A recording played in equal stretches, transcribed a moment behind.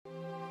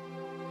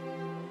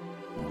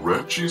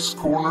Reggie's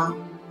Corner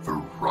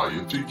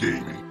Variety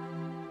Gaming.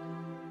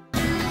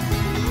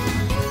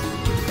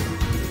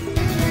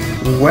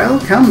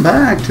 Welcome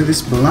back to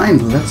this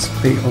blind Let's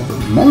Play of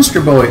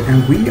MonsterBoy,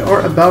 and we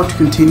are about to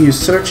continue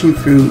searching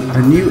through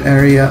the new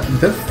area,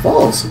 the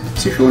Falls.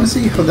 So if you want to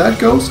see how that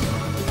goes,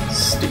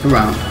 stick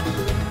around.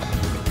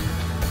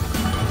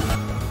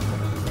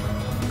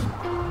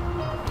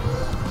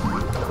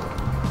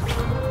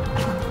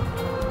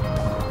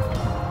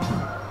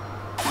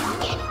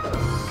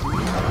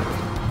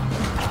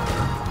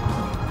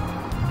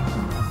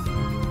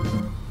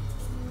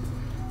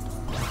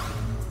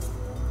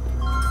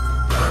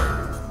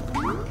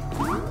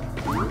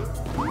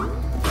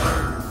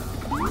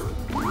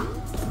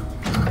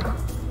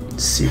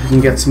 See if we can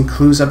get some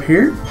clues up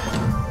here.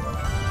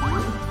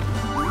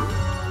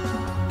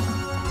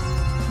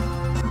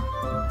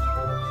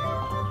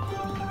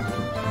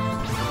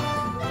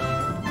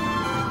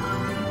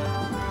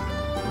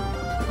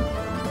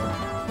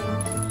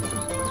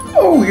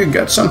 Oh, you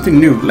got something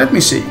new. Let me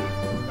see.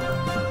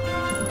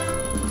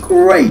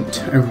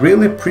 Great! I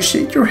really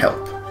appreciate your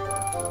help.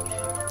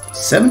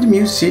 70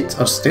 music sheets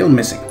are still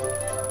missing.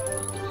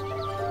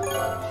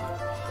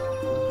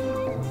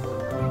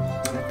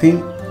 I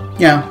think,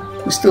 yeah.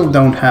 We still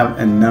don't have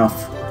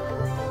enough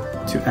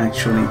to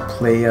actually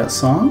play a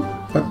song,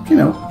 but you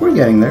know, we're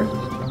getting there.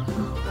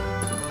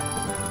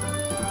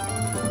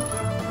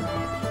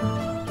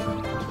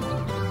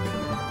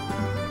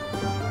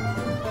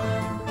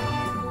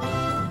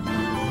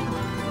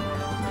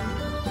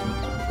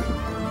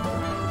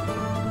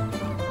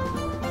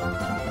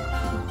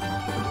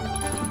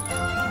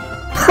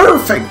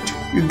 Perfect!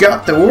 You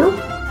got the orb?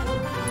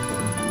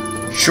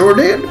 Sure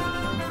did.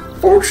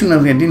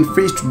 Fortunately, I didn't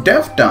freeze to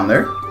death down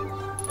there.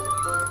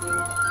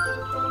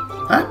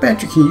 I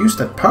bet you can use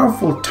that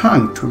powerful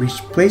tongue to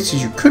reach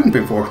places you couldn't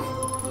before.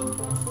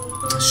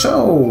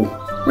 So,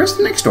 where's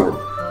the next orb?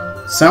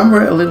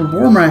 Somewhere a little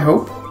warmer, I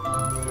hope.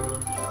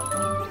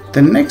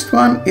 The next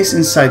one is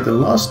inside the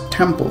lost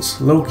temples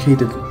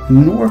located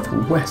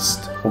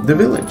northwest of the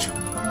village.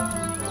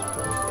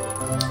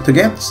 To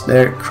get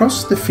there,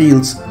 cross the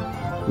fields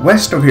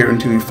west of here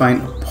until you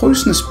find a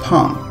poisonous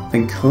pond,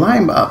 then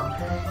climb up.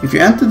 If you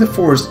enter the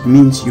forest, it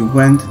means you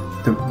went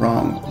the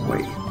wrong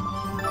way.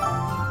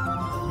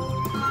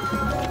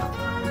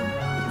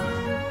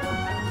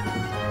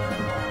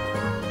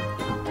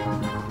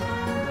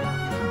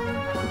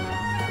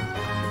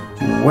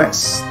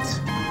 West.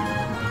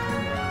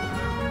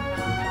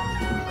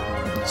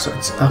 So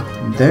it's up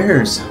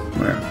there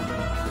somewhere.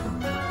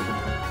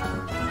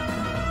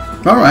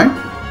 Alright.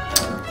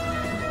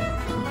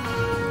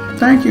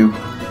 Thank you.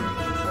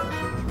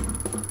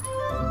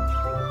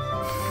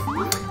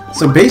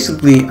 So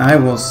basically I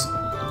was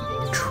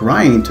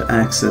trying to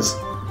access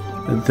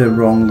the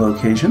wrong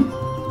location.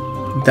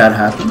 That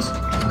happens.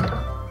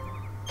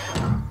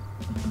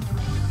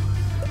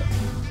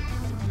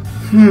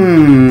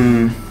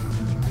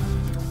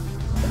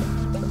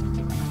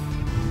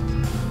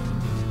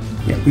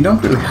 Yeah, we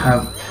don't really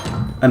have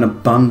an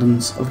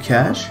abundance of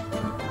cash,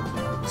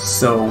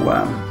 so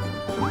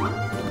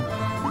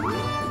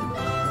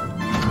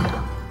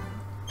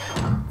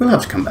we'll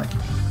have to come back.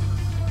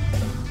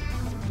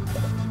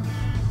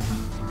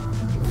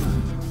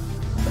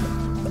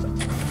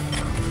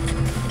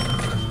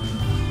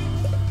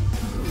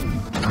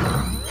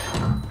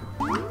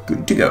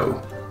 Good to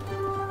go.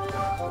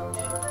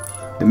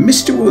 The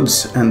Misty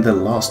Woods and the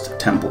Lost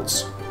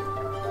Temples.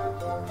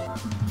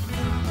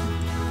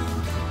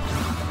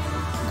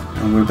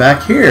 And we're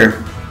back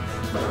here.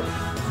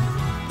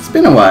 It's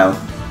been a while.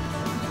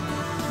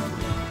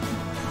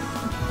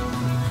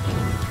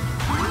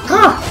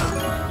 Ah!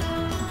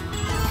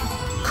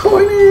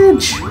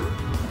 Coinage!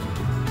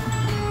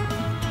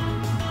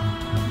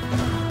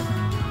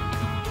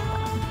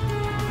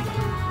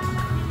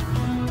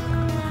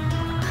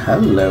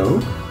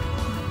 Hello.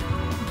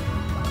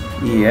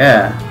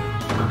 Yeah.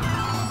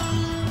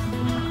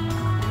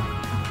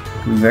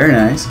 Very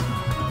nice.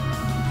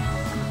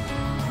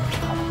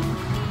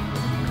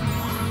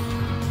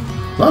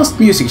 Lost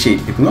music sheet.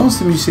 It belongs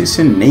to a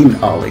musician named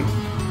Ollie.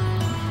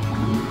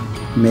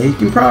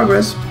 Making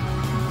progress.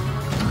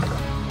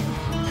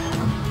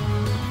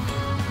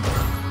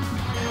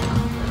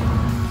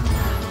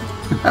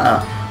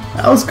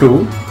 That was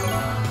cool.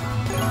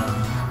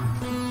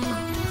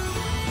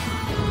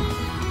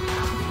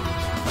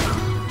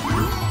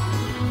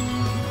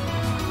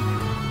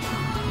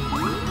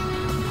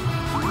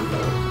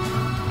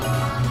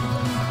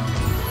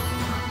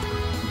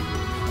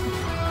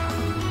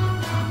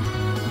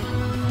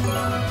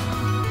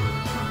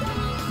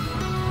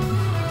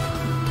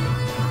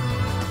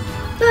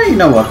 You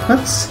know what,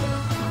 let's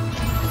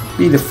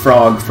be the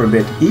frog for a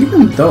bit,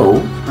 even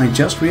though I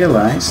just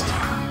realized,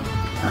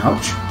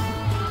 ouch,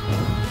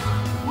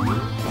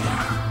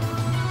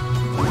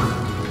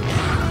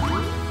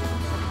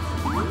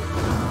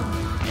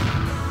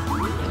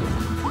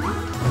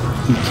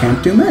 he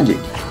can't do magic.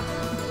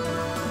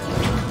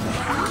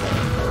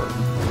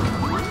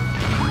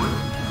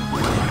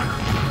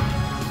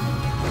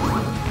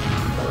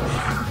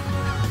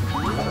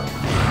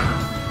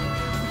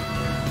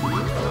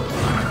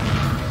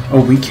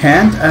 Oh, we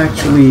can't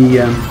actually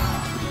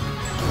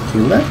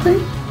kill that thing?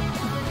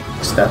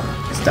 Is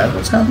that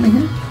what's happening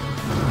here?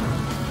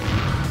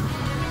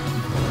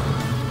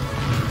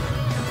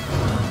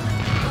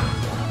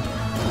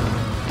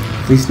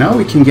 At least now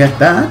we can get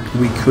that.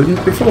 We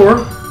couldn't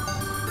before.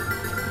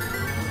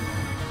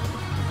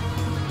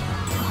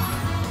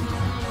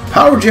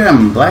 Power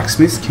Gem!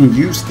 Blacksmiths can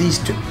use these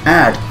to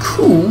add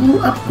cool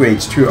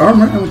upgrades to your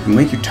armor and we can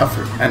make you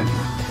tougher and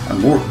a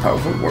more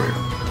powerful warrior.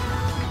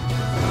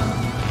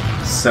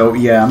 So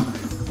yeah,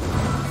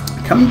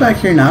 coming back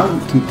here now, we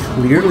can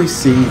clearly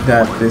see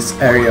that this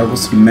area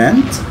was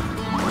meant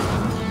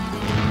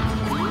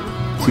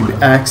to be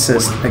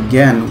accessed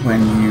again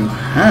when you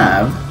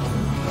have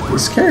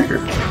this character.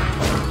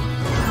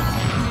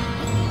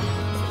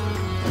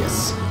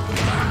 Yes.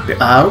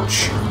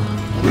 Ouch!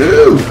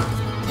 Woo!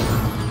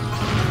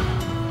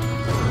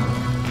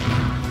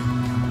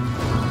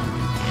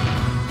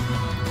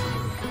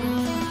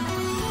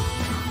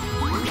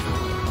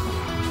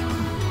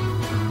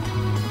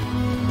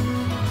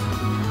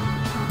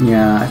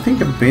 Yeah, I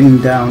think I've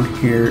been down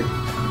here.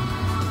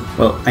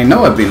 Well, I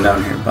know I've been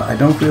down here, but I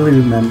don't really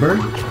remember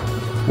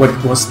what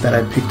it was that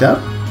I picked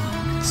up.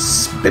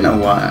 It's been a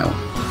while.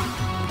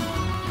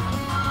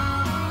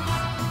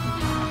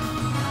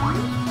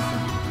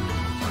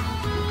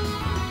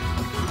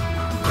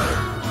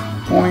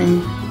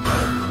 Boing.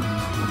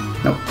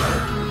 Nope,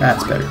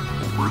 that's better.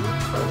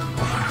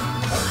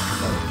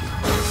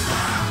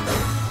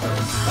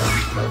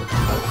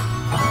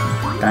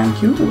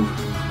 Thank you.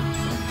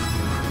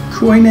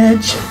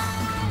 Coinage.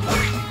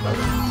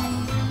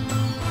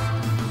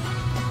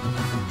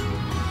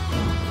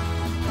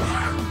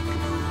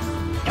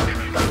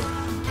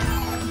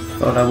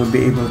 Thought I would be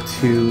able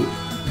to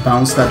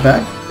bounce that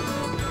back.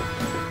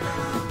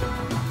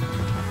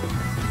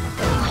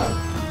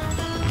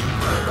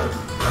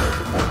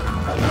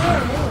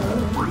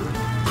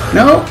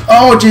 No!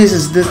 Oh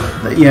Jesus! This,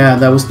 yeah,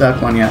 that was that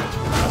one. Yeah.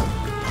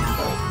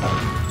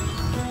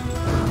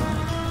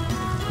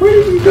 Where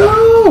did you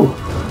go?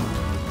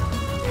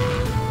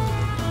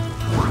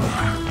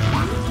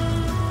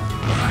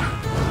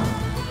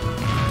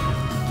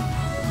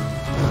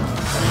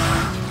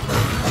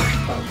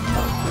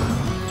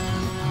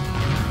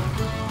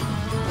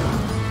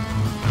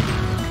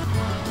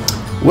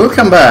 We'll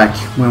come back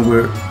when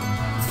we're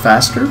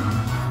faster.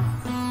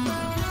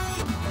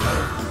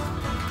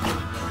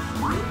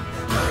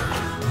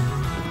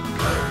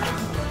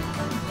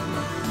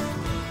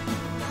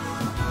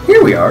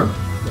 Here we are.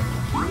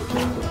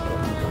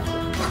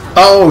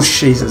 Oh,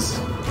 Jesus.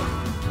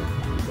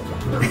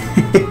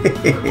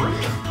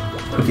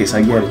 Okay, so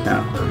I get it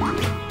now.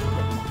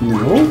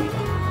 No.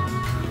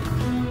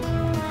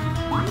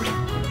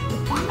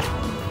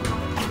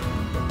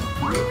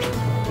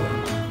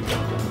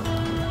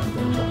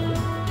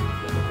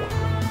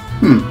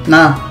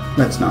 Nah,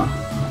 let's not.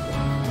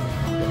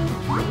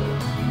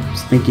 I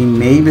was thinking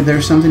maybe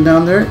there's something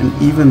down there, and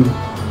even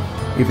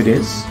if it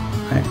is,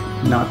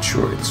 I'm not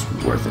sure it's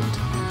worth it.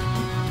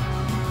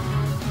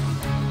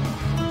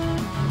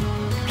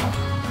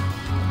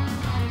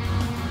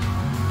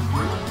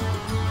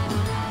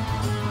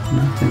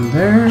 Nothing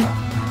there.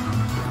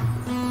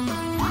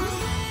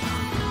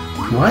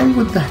 Why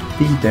would that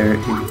be there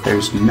if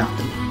there's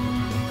nothing?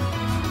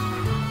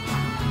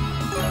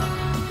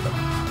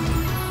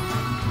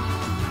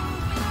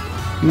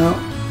 No.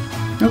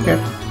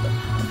 Okay.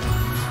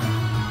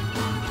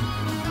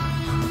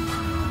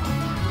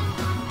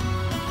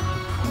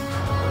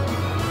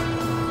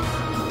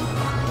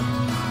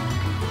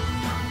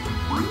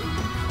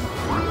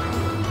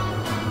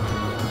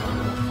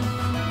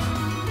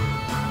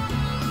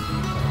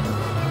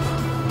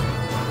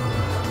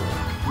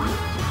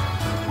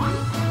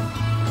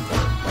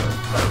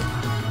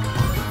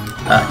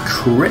 A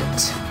crit.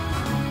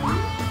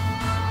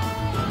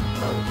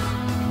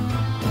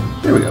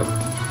 There we go.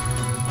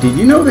 Did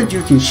you know that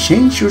you can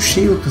change your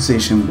shield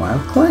position while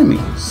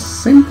climbing?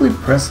 Simply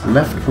press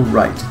left or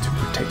right to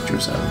protect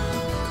yourself.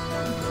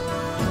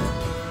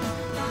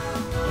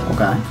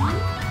 Okay.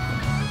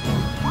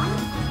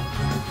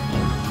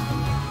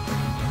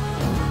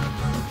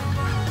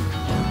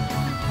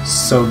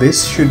 So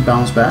this should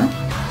bounce back?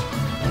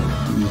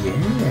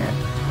 Yeah.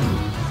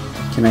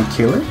 Can I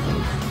kill it?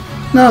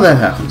 No, that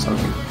happens.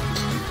 Okay.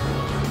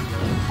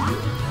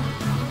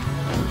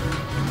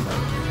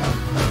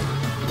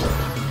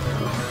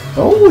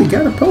 Oh, we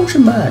got a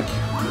potion back.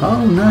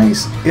 How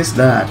nice is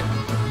that?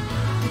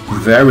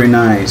 Very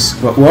nice.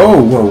 Whoa,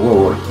 whoa, whoa,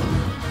 whoa.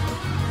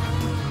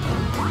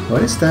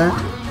 What is that?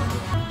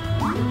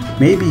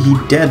 Maybe he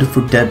dead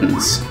for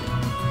deadens.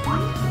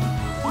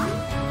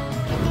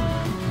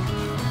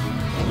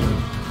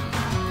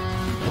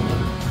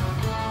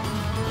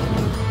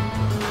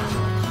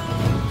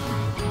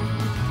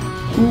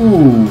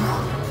 Ooh.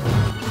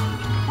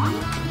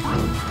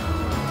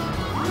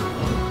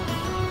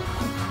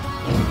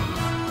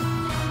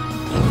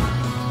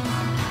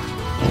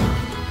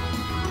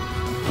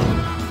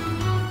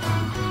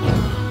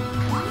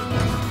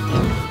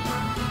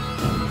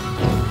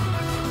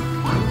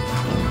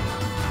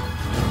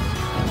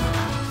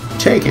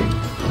 take it.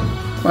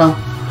 Well,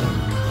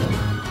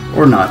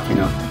 or not, you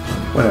know,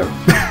 whatever.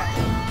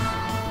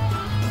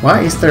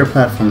 Why is there a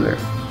platform there?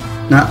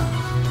 Nah,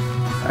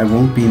 I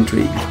won't be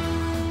intrigued.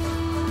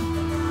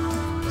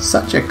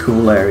 Such a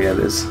cool area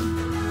this.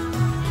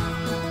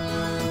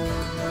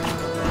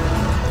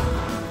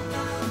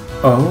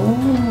 Oh.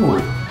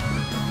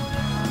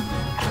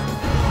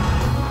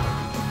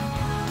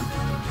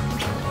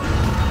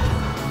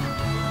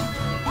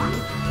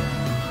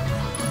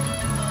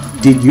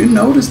 Did you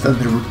notice that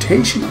the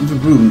rotation of the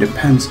room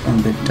depends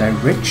on the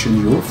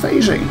direction you're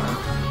facing?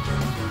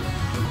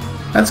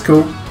 That's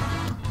cool.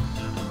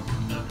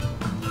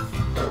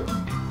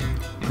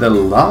 The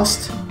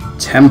Lost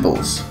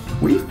Temples.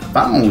 We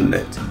found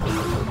it.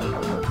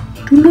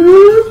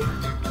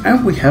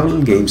 And we have a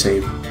little game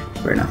save.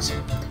 Very nice.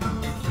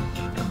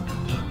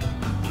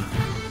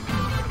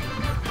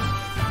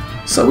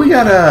 So we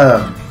got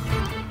a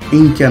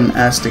Incan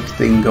Aztec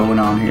thing going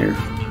on here.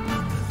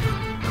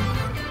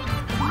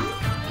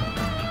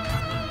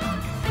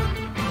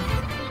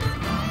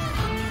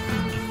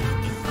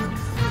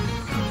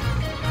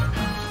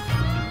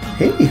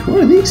 Hey, who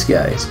are these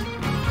guys?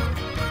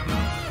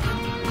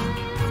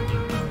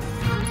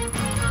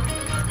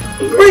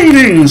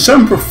 Greetings,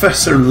 I'm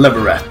Professor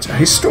Leveratt, a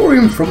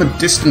historian from a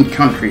distant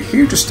country,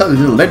 here to study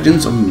the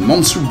legends of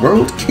Monster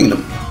World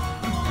Kingdom.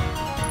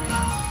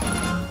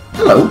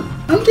 Hello,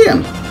 I'm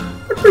Jin.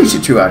 What brings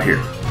you two out here?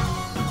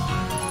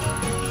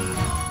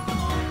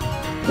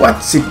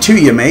 What's it to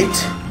you,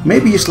 mate?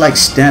 Maybe you just like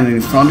standing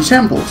in front of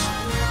temples.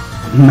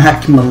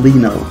 Mack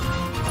Malino.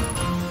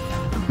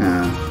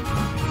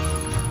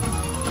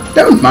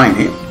 Don't mind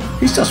him.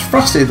 He's just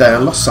frustrated that I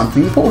lost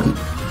something important.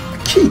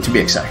 A key, to be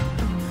exact.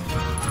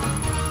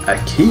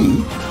 A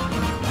key?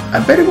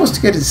 I bet it was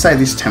to get inside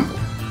this temple.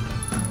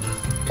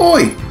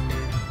 Oi!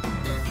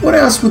 What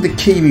else would the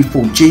key be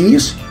for,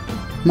 genius?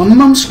 My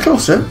mum's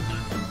closer?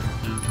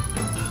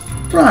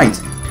 Right.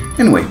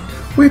 Anyway,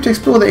 we have to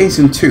explore the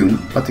ancient tomb,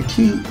 but the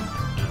key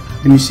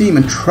the museum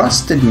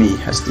entrusted me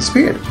has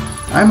disappeared.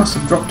 I must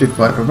have dropped it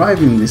while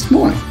arriving this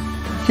morning.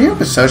 Can you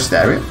help us search the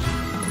area?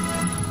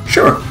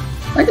 Sure.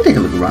 I can take a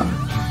look around.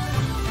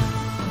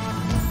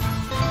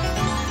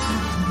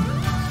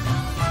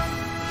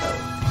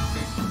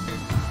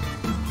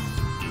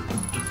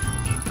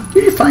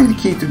 Did you find the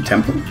key to the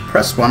temple?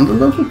 Press one of the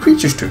local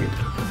creatures took it.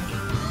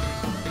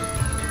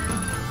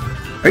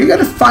 Are you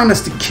gonna find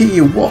us the key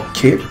or what,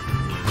 kid?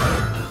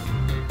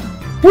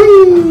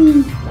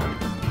 Whee!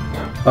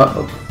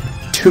 Uh-oh.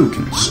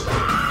 Tokens.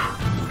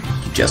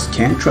 You just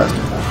can't trust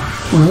them.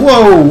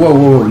 Whoa, whoa,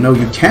 whoa. No,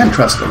 you can't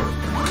trust them.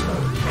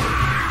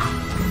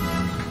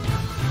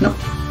 No.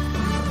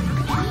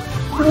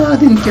 Oh, I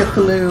didn't get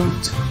the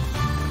loot.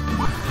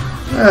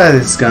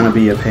 It's gonna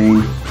be a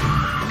pain.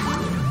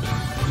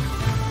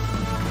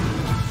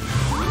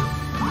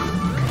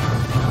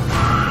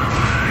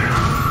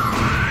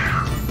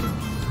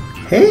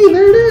 Hey,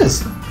 there it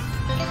is!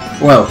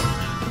 Well,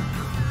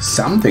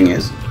 something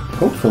is,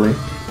 hopefully.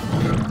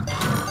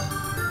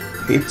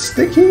 It's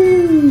the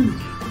key!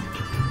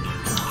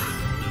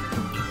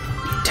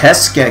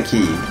 Tezca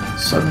Key.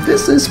 So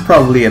this is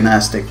probably an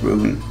Aztec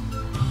rune.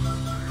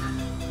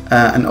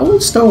 An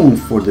old stone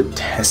for the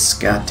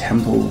Tezca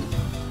Temple.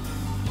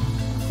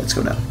 Let's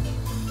go down.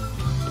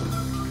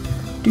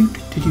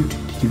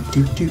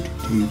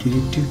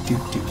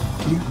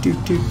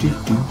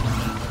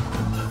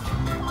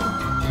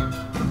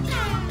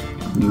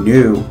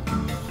 No.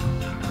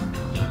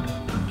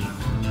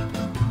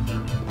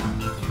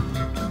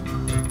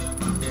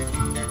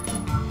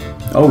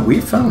 Oh,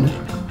 we found it.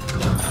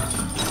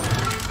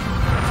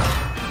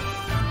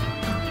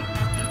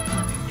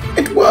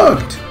 It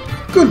worked!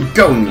 Good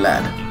going,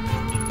 lad.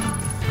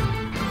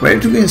 Ready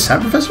to go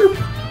inside, Professor?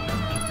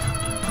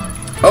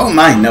 Oh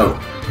my, no.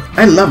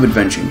 I love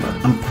adventuring, but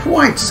I'm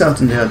quite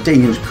certain there are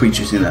dangerous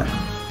creatures in there.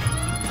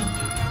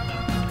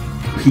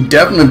 He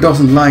definitely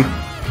doesn't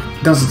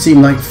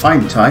seem like the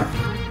fighting type.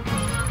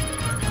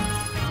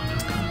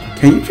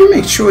 Can you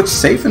make sure it's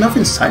safe enough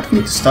inside for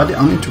me to study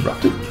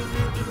uninterrupted?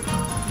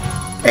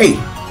 Hey,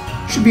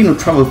 should be no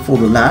trouble for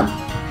the lad.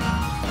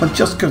 But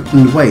just got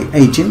in the way,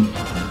 eh, Jin?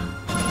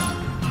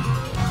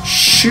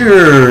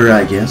 Sure,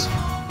 I guess.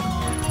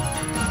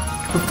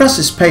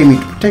 Professors pay me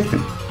to protect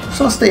them,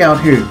 so I'll stay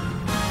out here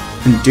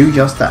and do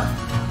just that.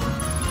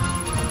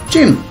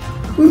 Jin,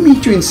 we'll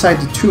meet you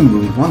inside the tomb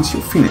room once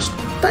you're finished.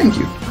 Thank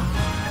you.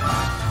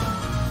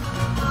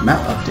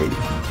 Map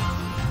updated.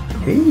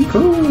 Hey,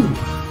 cool.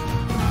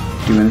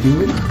 Do anything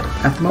with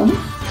it at the moment?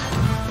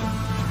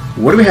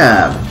 What do we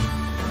have?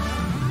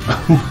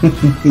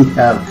 We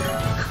have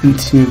a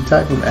new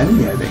type of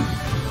enemy, I think.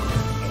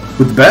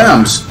 With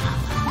bombs.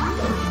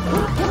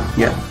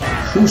 Yeah.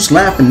 Who's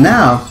laughing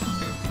now?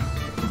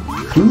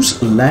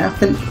 Who's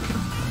laughing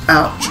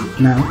out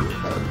now?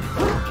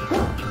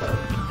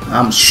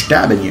 I'm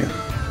stabbing you.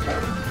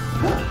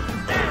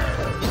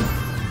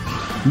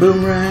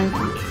 Boomerang.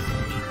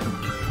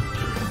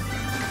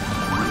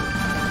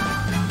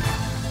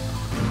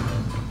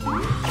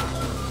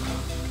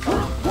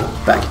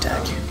 Back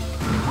attack.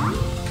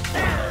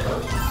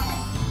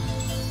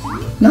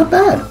 Not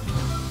bad.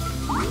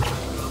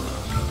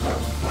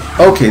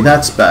 Okay,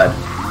 that's bad.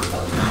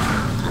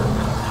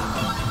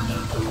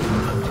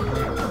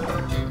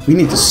 We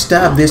need to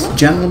stab this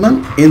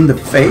gentleman in the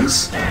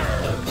face.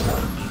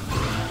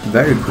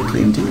 Very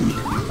quickly indeed.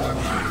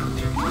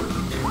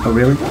 Oh,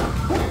 really?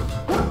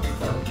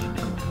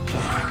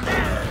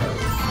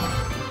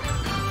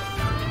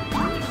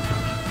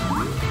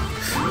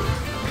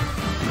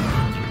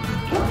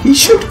 He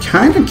should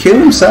kind of kill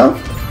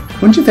himself,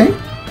 wouldn't you think?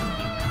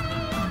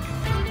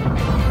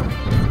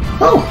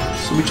 Oh,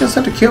 so we just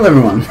have to kill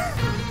everyone.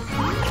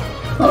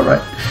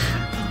 Alright.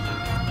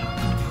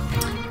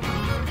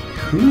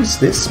 Who is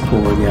this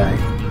poor guy?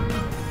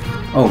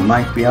 Oh,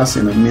 might be us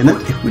in a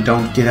minute if we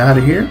don't get out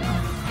of here.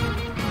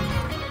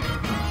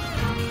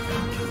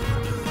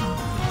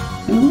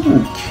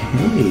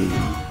 Okay.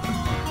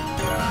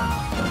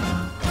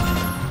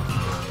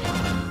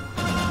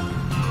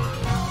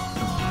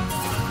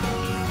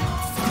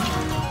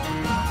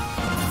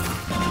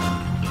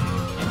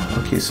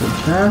 Okay, so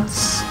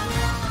that's...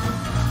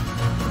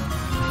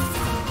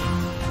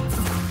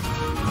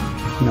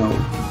 No.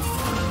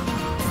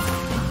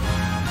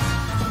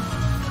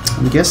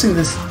 I'm guessing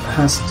this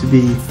has to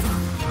be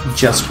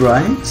just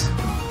right.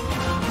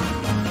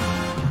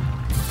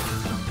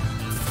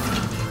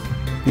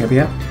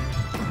 Yep.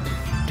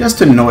 Just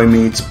to annoy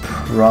me, it's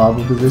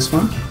probably this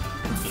one.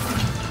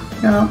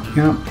 Yeah.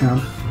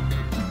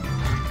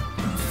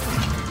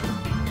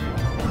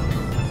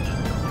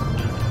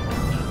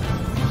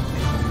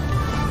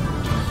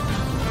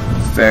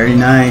 Very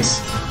nice.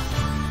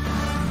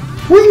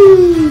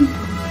 Whee!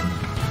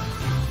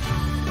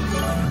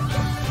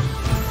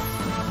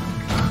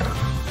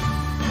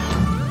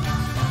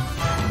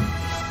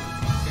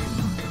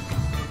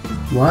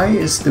 Why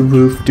is the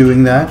roof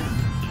doing that?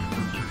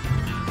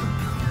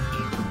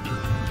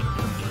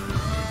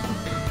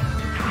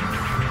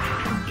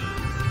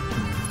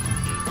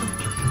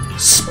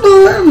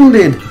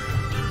 Splendid!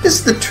 This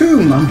is the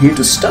tomb I'm here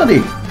to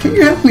study. Can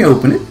you help me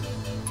open it?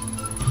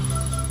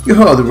 You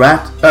heard the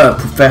rat,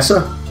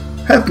 Professor.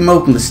 Help him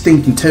open the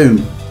stinking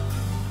tomb.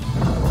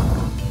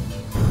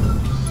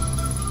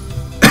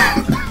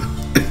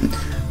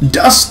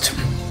 Dust!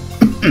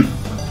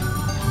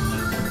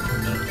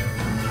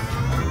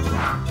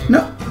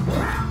 No.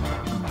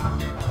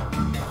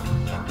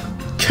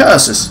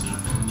 Curses!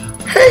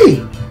 Hey!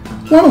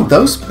 One of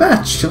those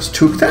bats just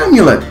took the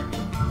amulet.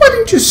 Why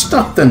didn't you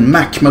stop then,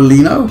 Mack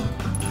Malino?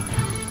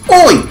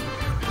 Oi!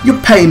 You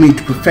pay me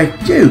to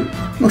protect you,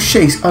 not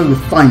chase other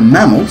fine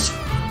mammals.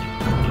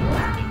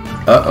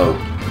 Uh-oh.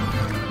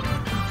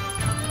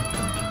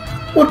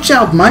 Watch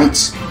out,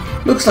 mates!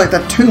 Looks like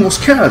that tomb was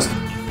cursed.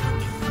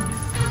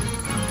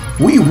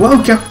 We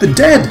woke up the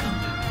dead!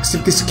 As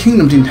if this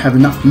kingdom didn't have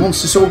enough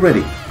monsters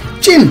already.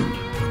 Jin!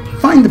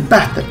 Find the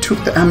bat that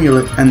took the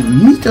amulet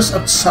and meet us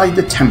outside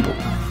the temple.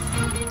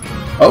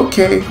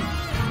 Okay,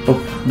 but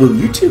will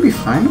you two be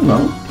fine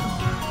alone?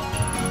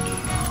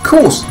 Of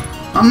course!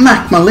 I'm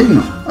Mack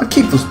Malino. I'll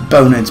keep those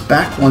boneheads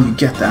back while you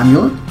get the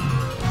amulet.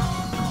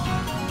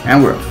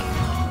 And we're off.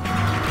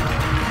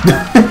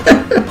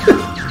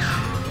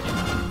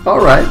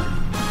 Alright.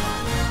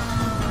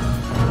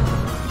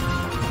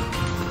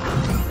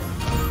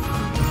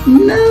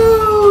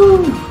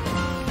 No!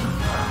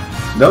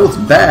 Those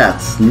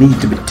bats need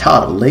to be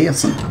taught a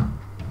lesson.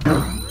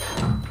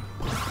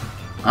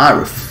 I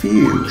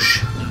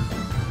refuse.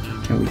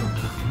 Can we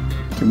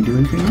do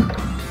anything here?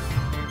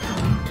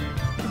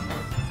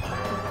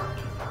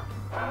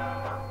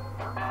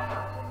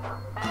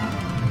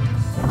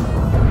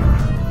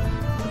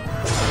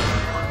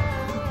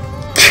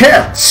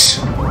 Ketz!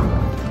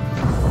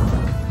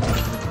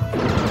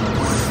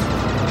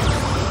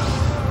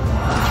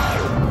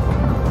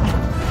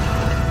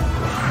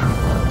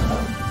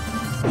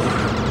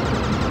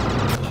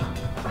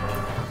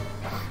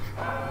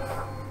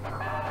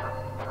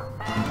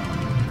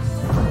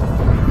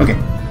 Okay.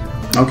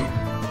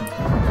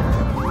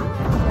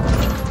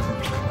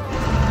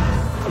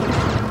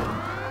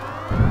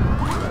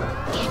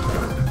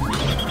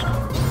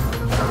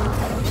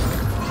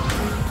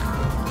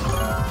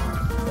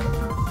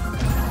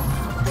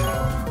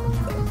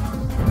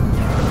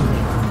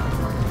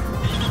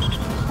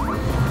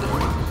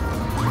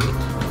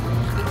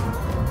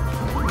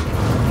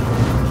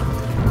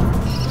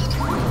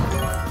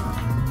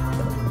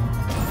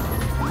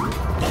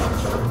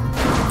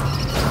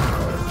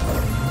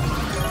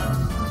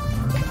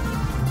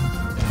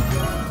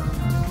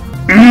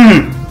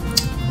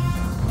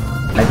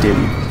 I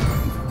didn't.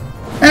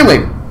 Anyway,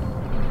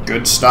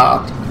 good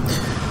start.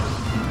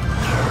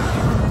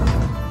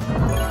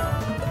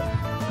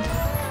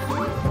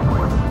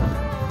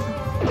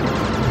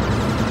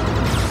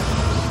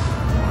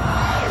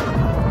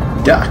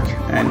 Duck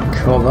and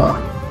cover.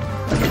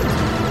 Okay.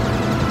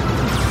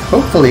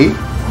 Hopefully.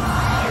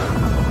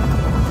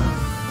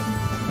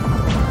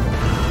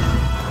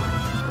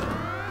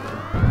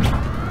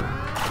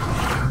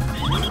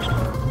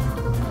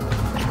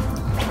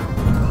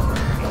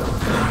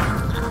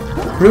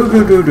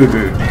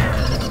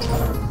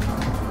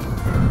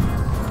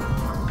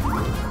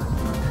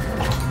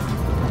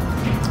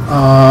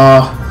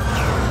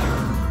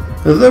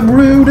 The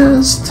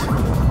rudest. Okay.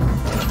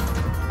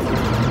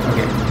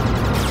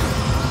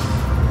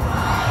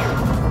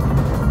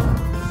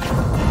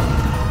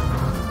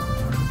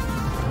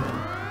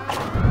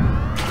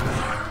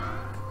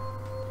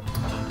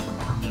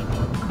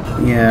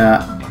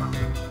 Yeah.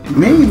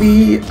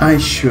 Maybe I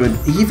should,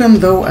 even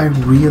though I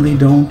really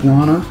don't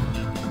wanna.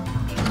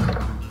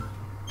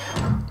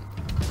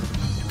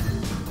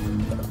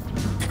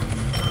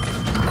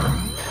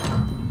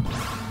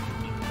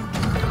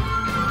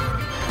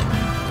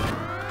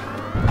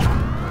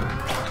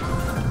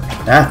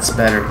 That's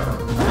better.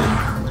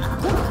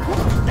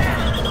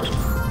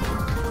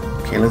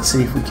 Okay, let's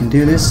see if we can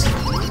do this.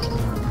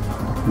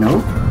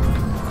 Nope.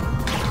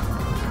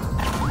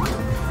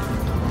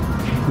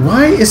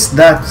 Why is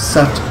that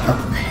such a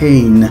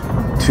pain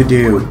to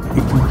do?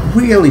 It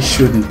really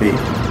shouldn't be.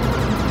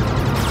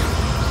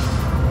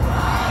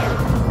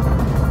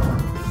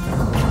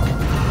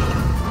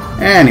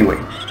 Anyway.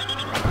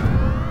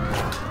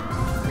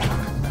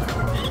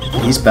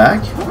 He's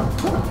back.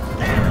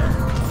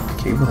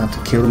 Okay, we'll have to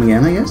kill him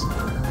again, I guess.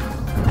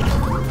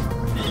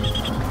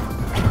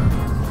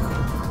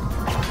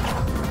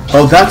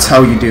 Oh, that's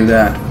how you do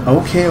that.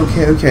 Okay,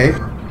 okay, okay.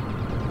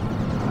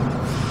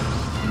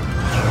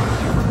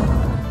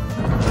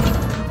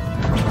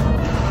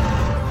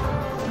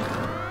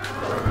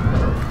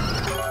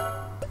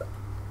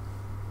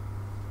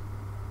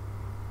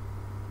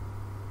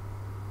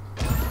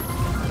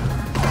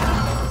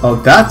 Oh,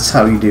 that's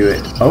how you do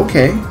it.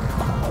 Okay.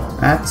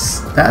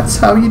 That's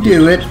how you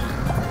do it.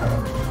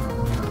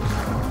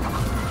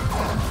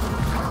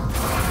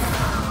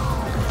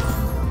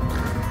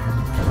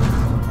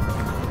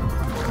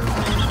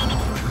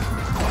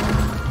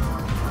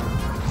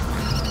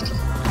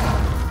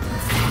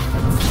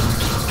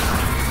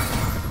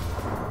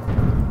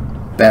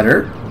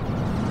 Better.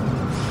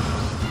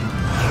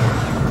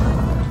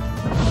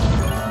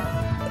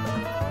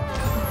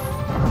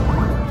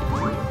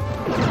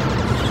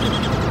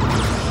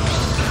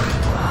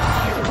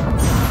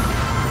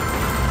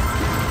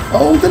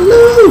 Oh, the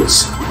loot!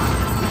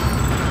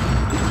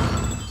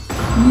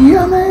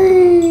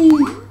 Yummy!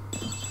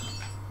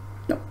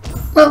 No.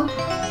 Well.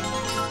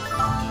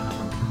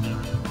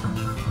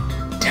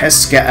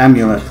 Tezca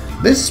amulet.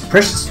 This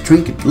precious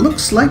trinket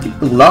looks like it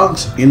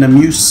belongs in a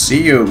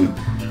museum.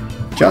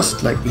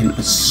 Just like in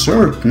a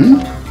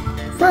certain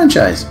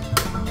franchise.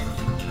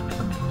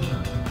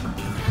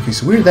 Okay,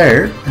 so we're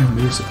there, and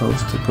we're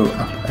supposed to go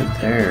up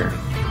there.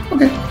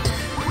 Okay.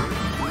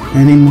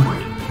 Any more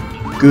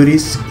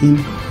goodies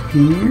in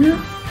here?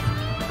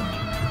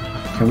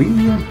 Can we?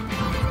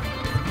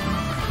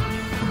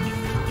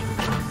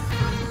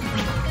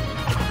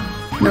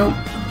 No,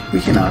 we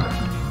cannot.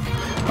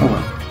 Oh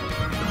well.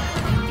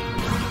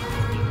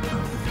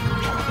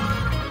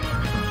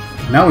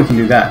 Now we can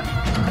do that.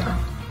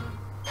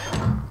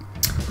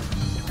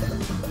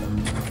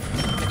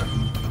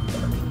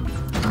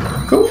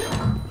 Cool.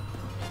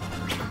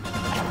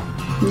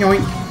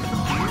 Yoink.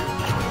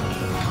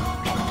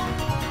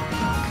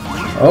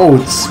 Oh,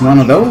 it's one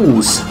of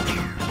those.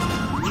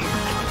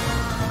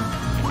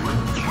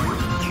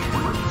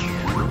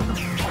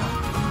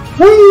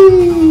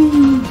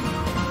 Whee!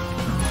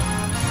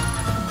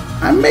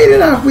 I made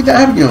it out with the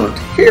amulet.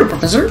 Here,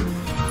 Professor.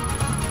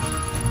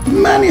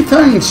 Many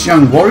thanks,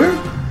 young warrior.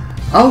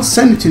 I'll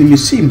send it to the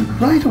museum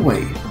right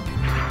away.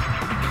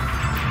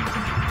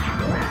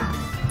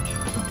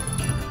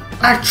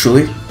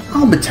 Actually,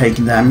 I'll be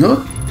taking the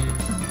amulet.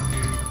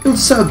 It'll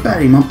sell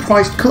better in my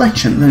prized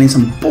collection than in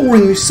some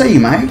boring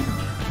museum, eh?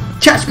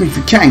 Catch me if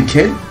you can,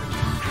 kid.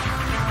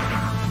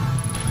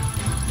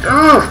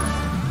 Urgh!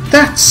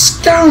 That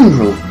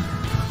scoundrel!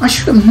 I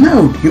should have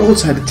known he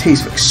also had a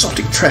taste for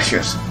exotic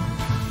treasures.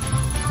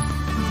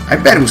 I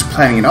bet he was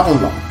planning it all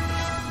along.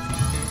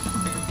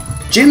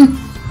 Jin,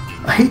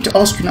 I hate to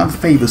ask you another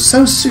favor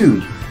so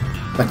soon,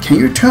 but can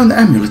you return the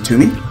amulet to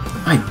me?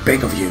 I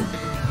beg of you.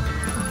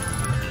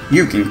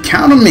 You can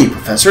count on me,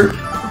 Professor.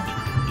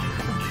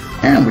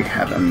 And we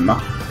have a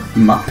map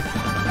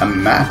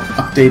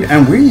update,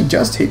 and we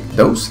just hit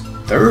those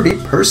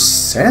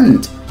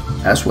 30%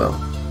 as well.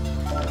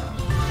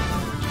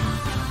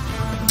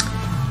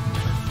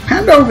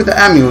 Hand over the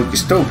amulet you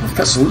stole,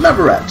 Professor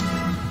Leveratt.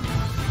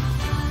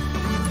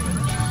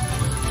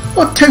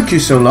 What took you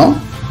so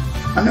long?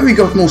 I know you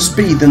got more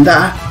speed than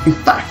that. In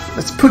fact,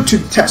 let's put it to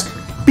the test.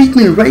 Beat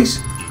me in a race,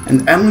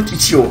 and the amulet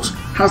is yours.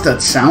 How's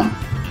that sound?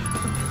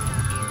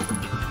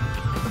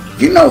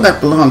 You know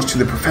that belongs to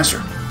the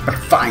Professor, but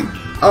fine,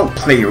 I'll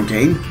play your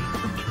game.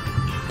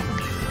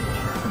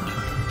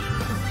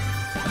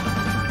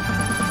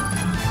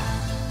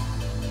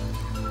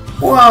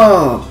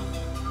 Whoa!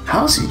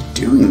 How's he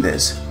doing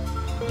this?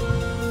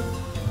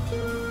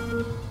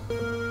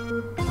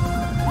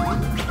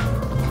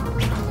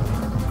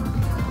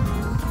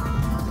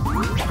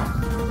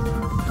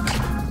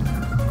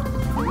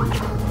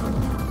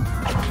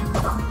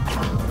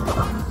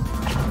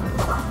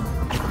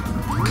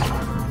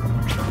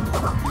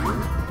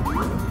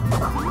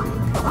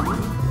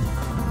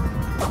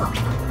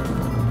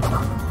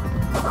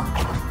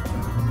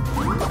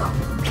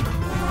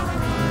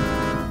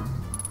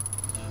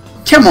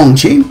 Come on,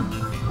 Jin.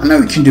 I know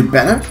you can do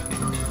better.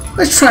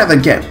 Let's try that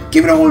again.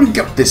 Give it all you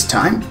got this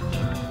time.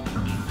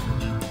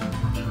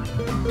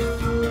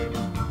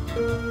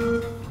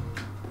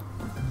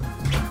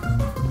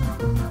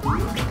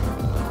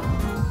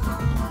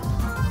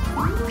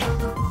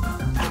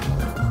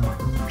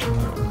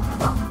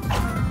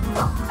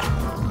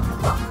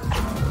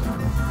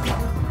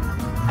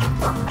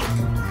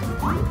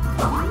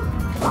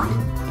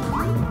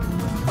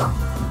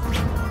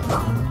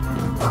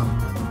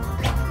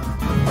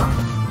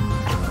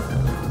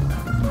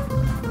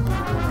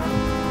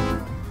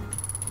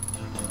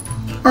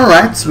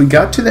 Alright, so we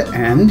got to the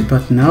end,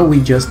 but now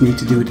we just need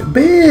to do it a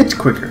bit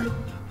quicker.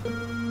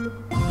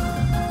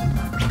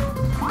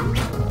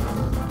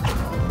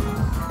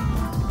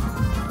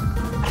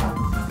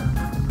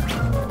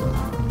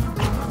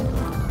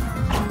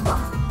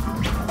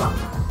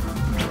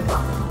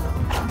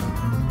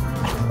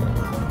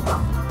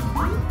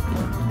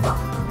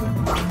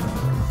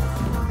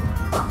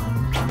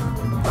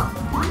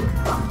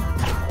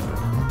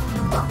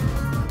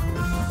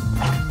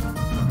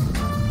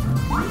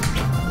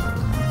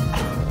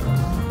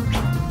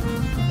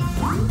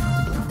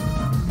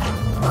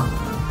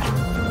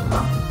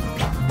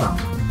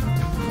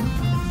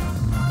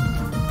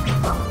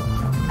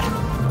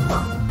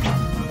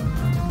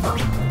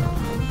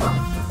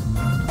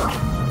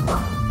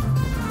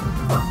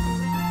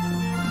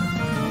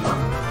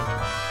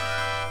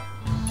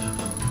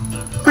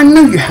 I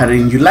knew you had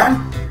it in you,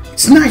 lad.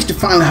 It's nice to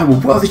finally have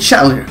a worthy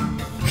challenger.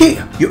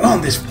 Here, you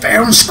earn this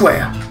fair and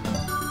square.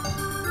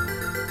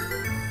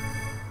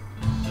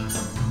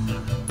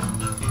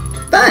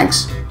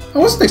 Thanks. I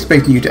wasn't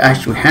expecting you to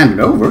actually hand it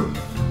over.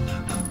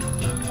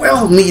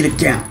 Well, meet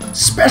again,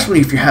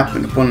 especially if you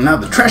happen upon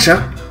another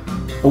treasure.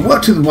 A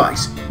word to the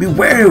wise, be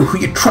wary of who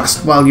you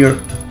trust while you're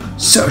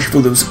searching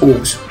for those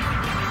orbs.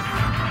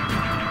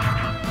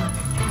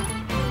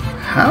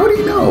 How do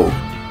you know?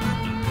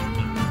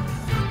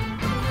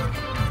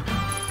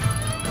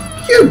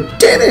 You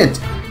did it!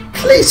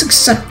 Please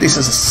accept this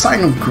as a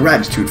sign of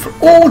gratitude for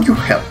all your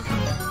help.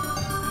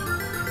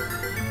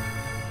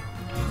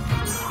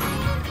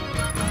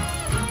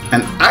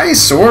 An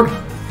ice sword?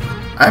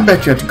 I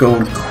bet you had to go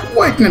on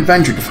quite an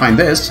adventure to find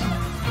this.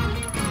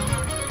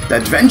 The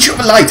adventure of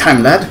a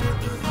lifetime, lad.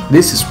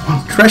 This is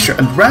one treasure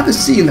I'd rather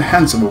see in the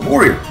hands of a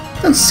warrior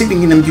than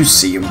sitting in a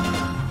museum.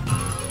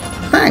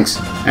 Thanks,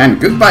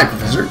 and goodbye,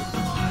 Professor.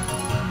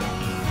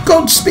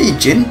 Godspeed,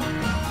 Jin.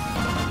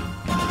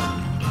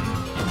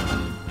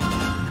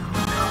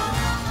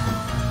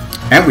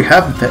 And we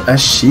have the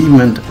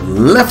achievement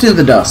Left in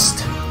the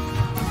Dust.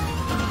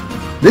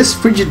 This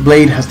frigid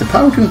blade has the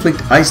power to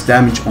inflict ice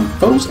damage on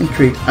foes and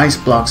create ice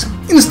blocks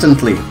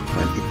instantly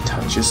when it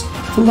touches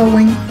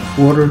flowing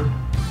water.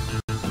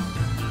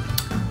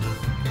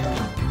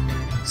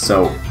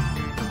 So,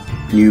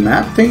 new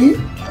map thingy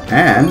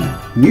and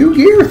new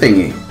gear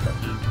thingy.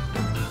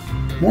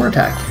 More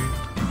attack.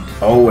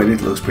 Oh, and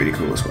it looks pretty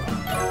cool as well.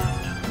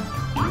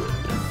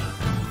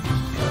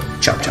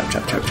 Chop, chop,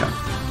 chop, chop, chop.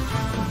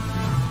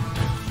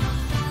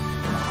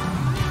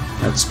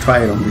 Let's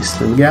try it on this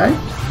little guy.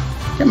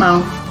 Come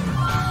on.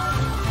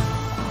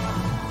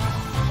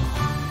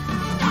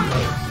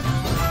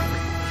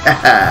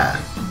 Haha.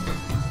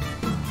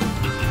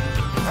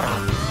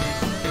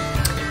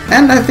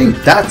 And I think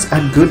that's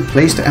a good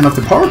place to end off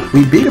the part.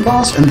 We beat a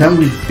boss and then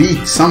we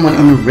beat someone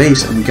in a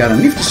race and we got a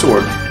nifty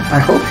sword. I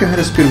hope you had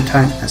as good a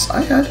time as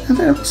I had, and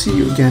I will see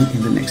you again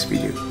in the next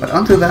video. But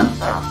until then,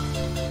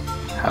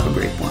 have a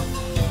great one.